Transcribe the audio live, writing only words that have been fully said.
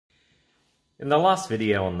In the last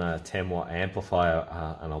video on the 10-watt amplifier,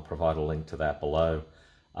 and I'll provide a link to that below,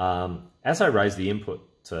 as I raised the input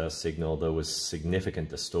signal, there was significant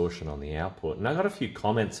distortion on the output, and I got a few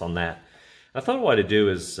comments on that. I thought what I'd do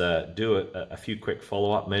is do a few quick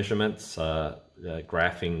follow-up measurements,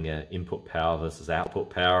 graphing input power versus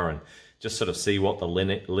output power, and just sort of see what the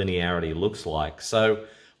linearity looks like. So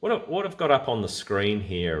what I've got up on the screen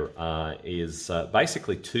here is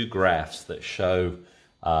basically two graphs that show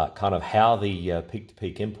kind of how the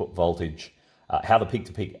peak-to-peak input voltage, how the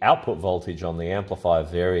peak-to-peak output voltage on the amplifier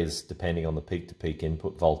varies depending on the peak-to-peak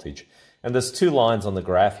input voltage. And there's two lines on the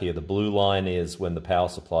graph here. The blue line is when the power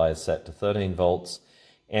supply is set to 13 volts,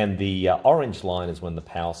 and the orange line is when the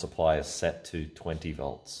power supply is set to 20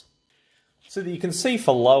 volts. So that you can see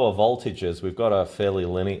for lower voltages, we've got a fairly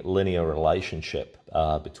linear relationship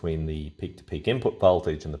between the peak-to-peak input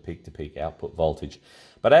voltage and the peak-to-peak output voltage.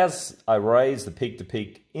 But as I raise the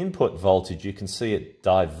peak-to-peak input voltage, you can see it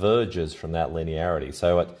diverges from that linearity.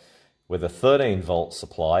 So with a 13 volt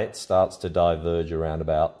supply, it starts to diverge around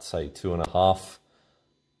about, say,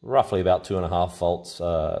 roughly about 2.5 volts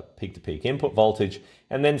peak-to-peak input voltage.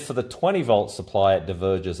 And then for the 20 volt supply, it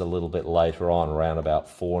diverges a little bit later on, around about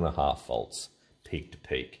 4.5 volts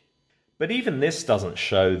peak-to-peak. But even this doesn't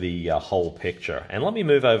show the whole picture. And let me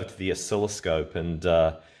move over to the oscilloscope and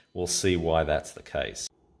we'll see why that's the case.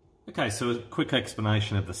 Okay, so a quick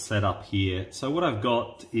explanation of the setup here. So what I've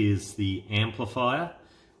got is the amplifier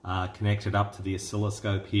connected up to the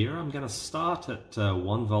oscilloscope here. I'm going to start at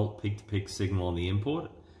 1 volt peak-to-peak signal on the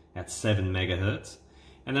input at 7 megahertz.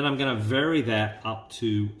 And then I'm going to vary that up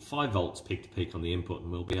to 5 volts peak-to-peak on the input,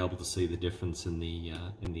 and we'll be able to see the difference in the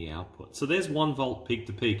output. So there's 1 volt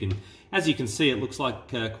peak-to-peak, and as you can see, it looks like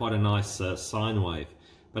quite a nice sine wave.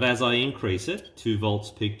 But as I increase it, 2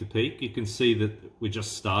 volts peak-to-peak, you can see that we're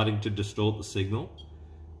just starting to distort the signal.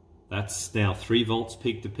 That's now 3 volts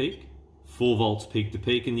peak-to-peak, 4 volts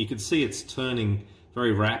peak-to-peak, and you can see it's turning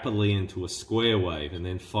very rapidly into a square wave. And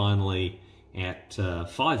then finally, at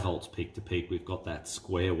 5 volts peak-to-peak, we've got that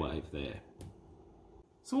square wave there.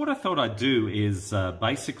 So what I thought I'd do is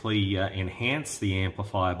basically enhance the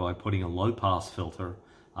amplifier by putting a low-pass filter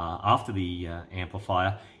after the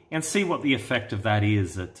amplifier, and see what the effect of that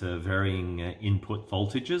is at varying input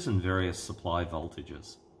voltages and various supply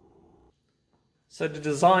voltages. So to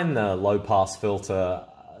design the low-pass filter,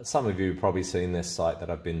 some of you have probably seen this site that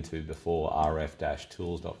I've been to before,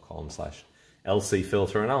 rf-tools.com/LC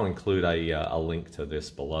filter, and I'll include a link to this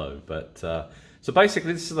below. But so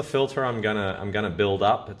basically, this is the filter I'm gonna build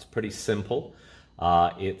up. It's pretty simple.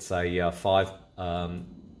 It's a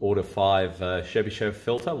order 5 Chebyshev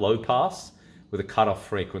filter, low pass, with a cutoff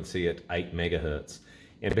frequency at 8 megahertz.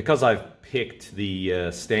 And because I've picked the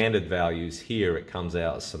standard values here, it comes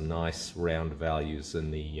out as some nice round values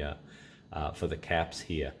in the for the caps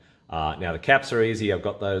here. Now the caps are easy. I've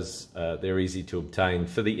got those. They're easy to obtain.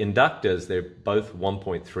 For the inductors, they're both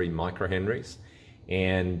 1.3 microhenries,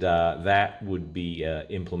 and that would be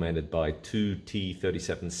implemented by 2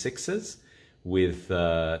 T37.6s with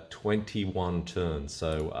 21 turns.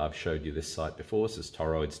 So I've showed you this site before. This is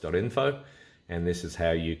toroids.info. And this is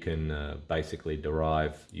how you can basically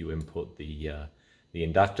derive, you input the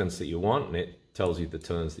inductance that you want, and it tells you the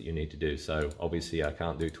turns that you need to do. So obviously I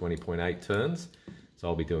can't do 20.8 turns, so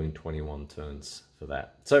I'll be doing 21 turns for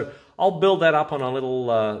that. So I'll build that up on a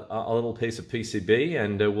little piece of PCB,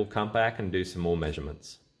 and we'll come back and do some more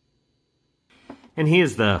measurements. And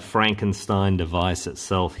here's the Frankenstein device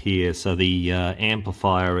itself here. So the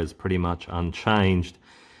amplifier is pretty much unchanged.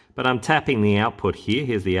 But I'm tapping the output here.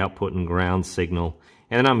 Here's the output and ground signal.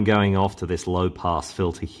 And then I'm going off to this low-pass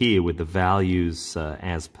filter here with the values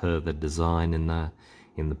as per the design in the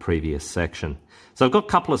previous section. So I've got a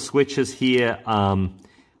couple of switches here.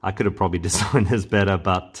 I could have probably designed this better,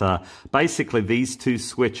 but basically these two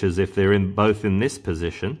switches, if they're both in this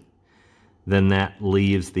position, then that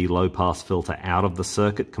leaves the low-pass filter out of the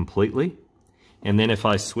circuit completely. And then if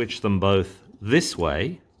I switch them both this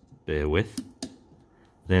way, bear with,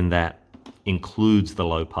 then that includes the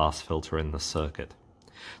low-pass filter in the circuit.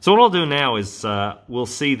 So what I'll do now is we'll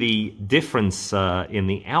see the difference in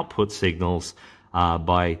the output signals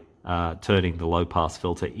by turning the low-pass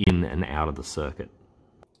filter in and out of the circuit.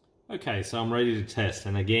 Okay, so I'm ready to test,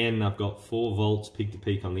 and again I've got 4 volts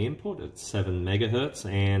peak-to-peak on the input at 7 megahertz,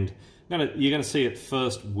 and you're going to see it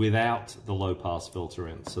first without the low-pass filter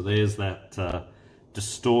in. So there's that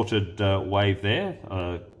distorted wave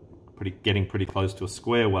there. Getting pretty close to a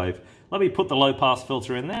square wave. Let me put the low-pass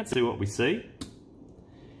filter in there and see what we see.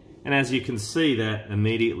 And as you can see, that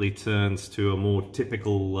immediately turns to a more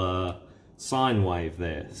typical sine wave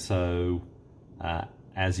there. So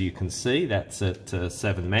As you can see, that's at 7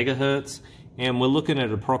 megahertz, and we're looking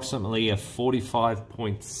at approximately a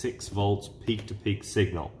 45.6 volts peak-to-peak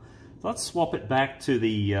signal. So let's swap it back to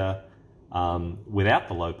the without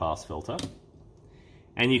the low-pass filter,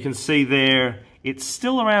 and you can see there it's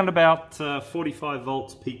still around about 45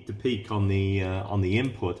 volts peak-to-peak on the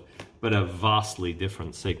input, but a vastly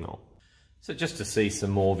different signal. So just to see some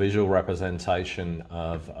more visual representation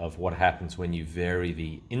of what happens when you vary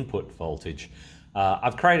the input voltage,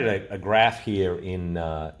 I've created a graph here in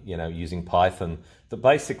using Python that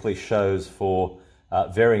basically shows for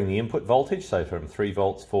varying the input voltage, so from 3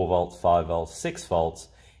 volts, 4 volts, 5 volts, 6 volts,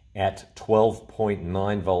 at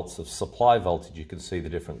 12.9 volts of supply voltage. You can see the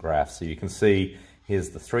different graphs. So you can see here's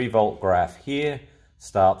the 3 volt graph here,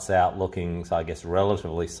 starts out looking, so I guess,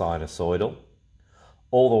 relatively sinusoidal,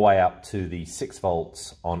 all the way up to the 6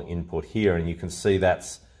 volts on input here, and you can see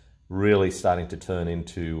that's really starting to turn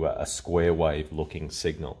into a square wave looking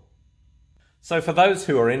signal. So for those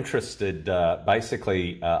who are interested,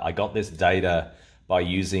 basically I got this data by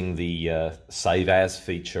using the Save As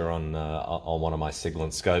feature on one of my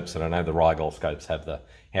Siglent scopes, and I know the Rigol scopes have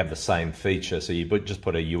the same feature. So you just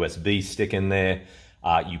put a USB stick in there,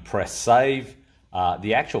 you press Save.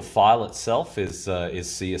 The actual file itself is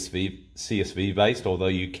CSV based, although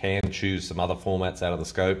you can choose some other formats out of the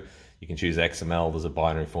scope. You can choose XML, there's a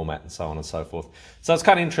binary format, and so on and so forth. So it's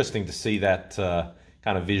kind of interesting to see that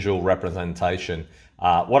kind of visual representation.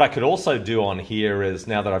 What I could also do on here is,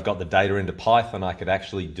 now that I've got the data into Python, I could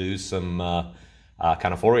actually do some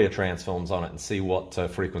kind of Fourier transforms on it and see what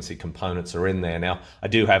frequency components are in there. Now, I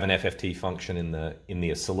do have an FFT function in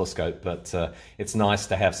the oscilloscope, but it's nice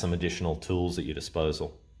to have some additional tools at your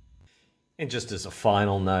disposal. And just as a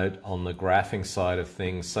final note on the graphing side of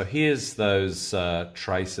things, so here's those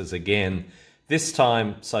traces again. This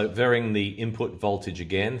time, so varying the input voltage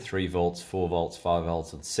again, 3 volts, 4 volts, 5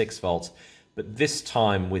 volts, and 6 volts, but this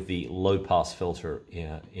time with the low-pass filter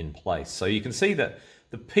in place. So you can see that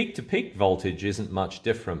the peak-to-peak voltage isn't much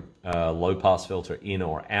different, low-pass filter in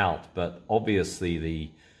or out, but obviously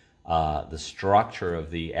the structure of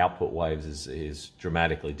the output waves is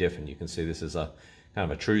dramatically different. You can see this is a kind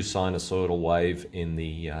of a true sinusoidal wave in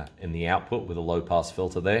the output with a low-pass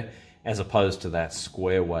filter there, as opposed to that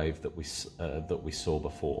square wave that we saw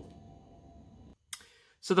before.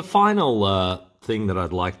 So the final thing that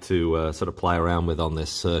I'd like to sort of play around with on this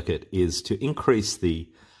circuit is to increase the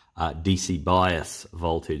DC bias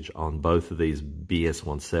voltage on both of these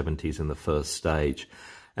BS170s in the first stage.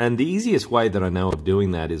 And the easiest way that I know of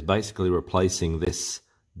doing that is basically replacing this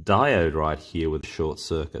diode right here with a short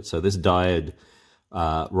circuit. So this diode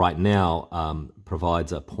right now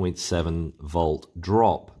provides a 0.7 volt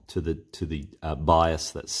drop to the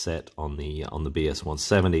bias that's set on the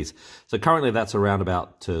BS170s. So currently that's around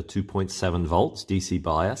about 2.7 volts DC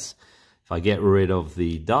bias. If I get rid of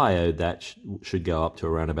the diode, that should go up to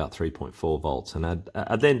around about 3.4 volts. And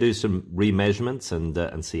I'd then do some remeasurements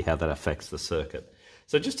and see how that affects the circuit.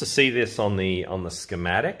 So just to see this on the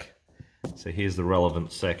schematic, so here's the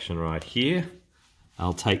relevant section right here.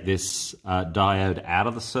 I'll take this diode out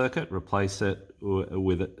of the circuit, replace it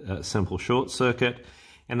with a simple short circuit,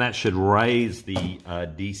 and that should raise the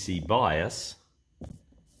DC bias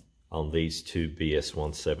on these two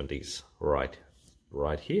BS170s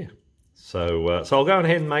right here. So I'll go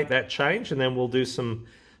ahead and make that change, and then we'll do some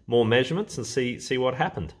more measurements and see what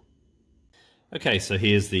happened. Okay, so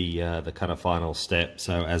here's the kind of final step.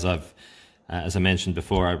 So as I mentioned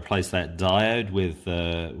before, I replaced that diode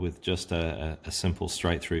with just a simple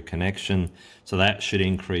straight-through connection. So that should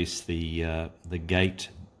increase the gate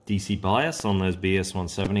DC bias on those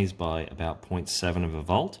BS170s by about 0.7 of a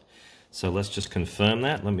volt. So let's just confirm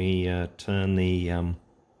that. Let me turn the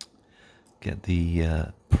get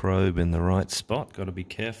the probe in the right spot. Got to be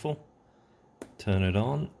careful. Turn it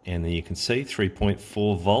on, and then you can see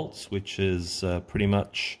 3.4 volts, which is pretty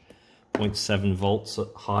much 0.7 volts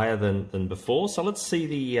higher than before. So let's see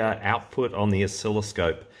the output on the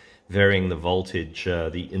oscilloscope, varying the voltage,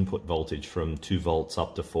 the input voltage from 2 volts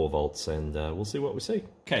up to 4 volts, and we'll see what we see.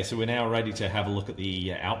 Okay, so we're now ready to have a look at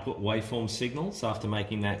the output waveform signals after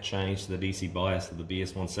making that change to the DC bias of the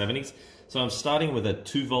BS170s. So I'm starting with a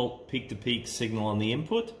 2 volt peak-to-peak signal on the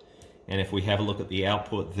input, and if we have a look at the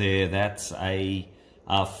output there, that's a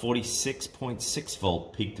 46.6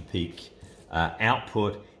 volt peak-to-peak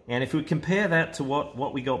output. And if we compare that to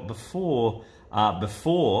what we got before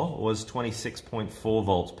was 26.4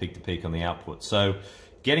 volts peak-to-peak on the output. So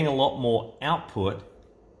getting a lot more output,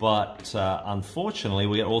 but unfortunately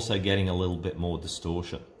we're also getting a little bit more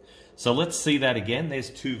distortion. So let's see that again. There's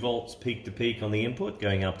 2 volts peak-to-peak on the input,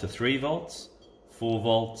 going up to 3 volts, 4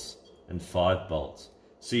 volts, and 5 volts.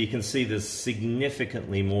 So you can see there's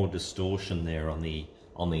significantly more distortion there on the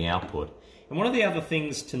output. And one of the other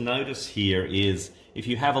things to notice here is, if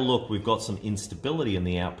you have a look, we've got some instability in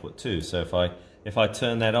the output too. So if I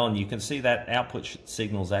turn that on, you can see that output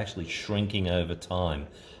signal is actually shrinking over time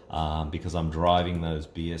because I'm driving those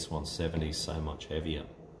BS170s so much heavier.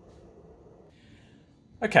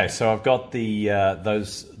 Okay, so I've got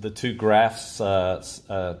the two graphs,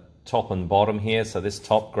 top and bottom here. So this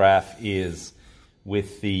top graph is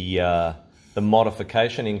with the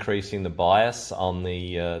modification, increasing the bias on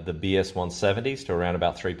the BS170s to around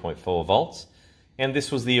about 3.4 volts. And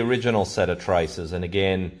this was the original set of traces. And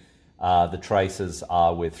again, the traces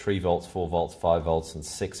are with 3 volts, 4 volts, 5 volts, and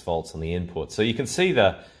 6 volts on the input. So you can see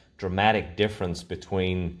the dramatic difference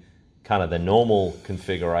between kind of the normal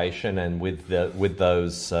configuration and with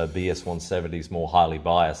those BS170s more highly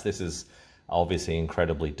biased. This is obviously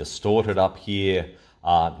incredibly distorted up here.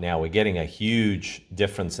 Now we're getting a huge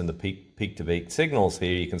difference in the peak-to-peak signals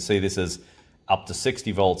here. You can see this is up to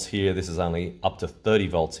 60 volts here. This is only up to 30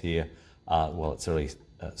 volts here. Well, it's really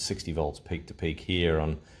 60 volts peak-to-peak here,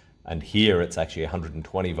 and here it's actually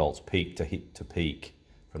 120 volts peak-to-peak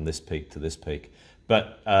from this peak to this peak.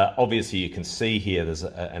 But obviously you can see here there's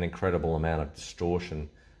an incredible amount of distortion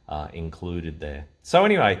included there. So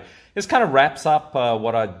anyway, this kind of wraps up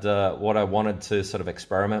what I wanted to sort of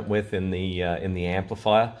experiment with in the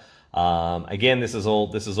amplifier. Again, this is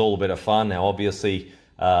all a bit of fun. Now, obviously,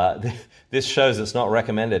 this shows it's not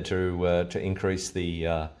recommended to increase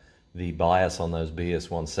the bias on those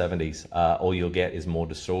BS170s. All you'll get is more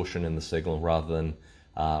distortion in the signal rather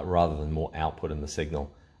than more output in the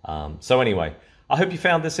signal. So anyway, I hope you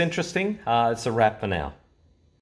found this interesting. It's a wrap for now.